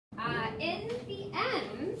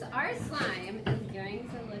our slime is going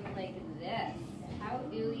to look like this. How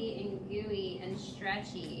ooey and gooey and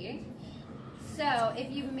stretchy. So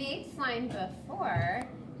if you've made slime before,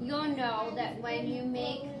 you'll know that when you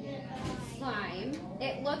make slime,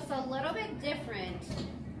 it looks a little bit different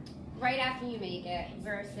right after you make it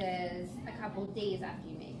versus a couple days after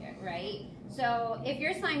you make it, right? So if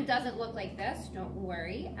your slime doesn't look like this, don't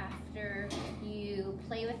worry. After you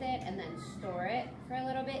play with it and then store it for a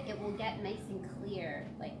little bit, it will get nice and clear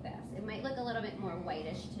like this. It might look a little bit more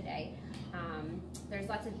whitish today. There's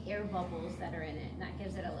lots of air bubbles that are in it, and that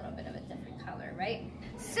gives it a little bit of a different color, right?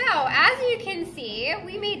 So as you can see,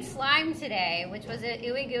 we made slime today, which was an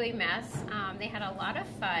ooey gooey mess. They had a lot of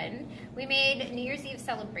fun. We made New Year's Eve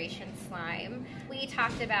celebration slime. We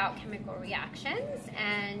talked about chemical reactions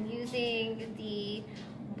and using the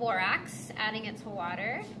borax, adding it to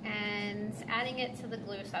water and adding it to the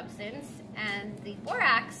glue substance, and the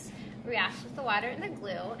borax reacts with the water and the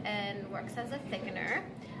glue and works as a thickener,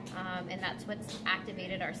 and that's what's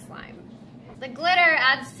activated our slime. The glitter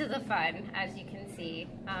adds to the fun, as you can see.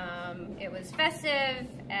 It was festive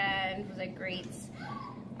and was a great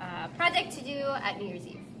project to do at New Year's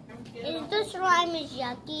Eve. Is the slime is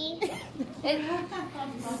yucky?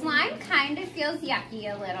 Slime kind of feels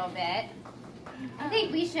yucky a little bit. I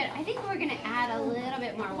think we're gonna add a little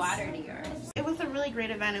bit more water to yours. It was a really great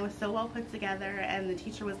event. It was so well put together, and the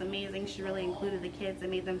teacher was amazing. She really included the kids and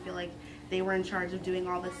made them feel like they were in charge of doing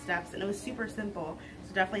all the steps, and it was super simple.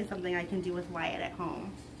 So definitely something I can do with Wyatt at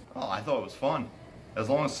home. Oh, I thought it was fun. As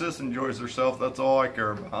long as Sis enjoys herself, that's all I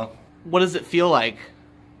care about. What does it feel like?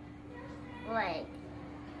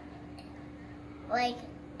 Like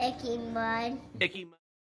icky mud. Icky mud.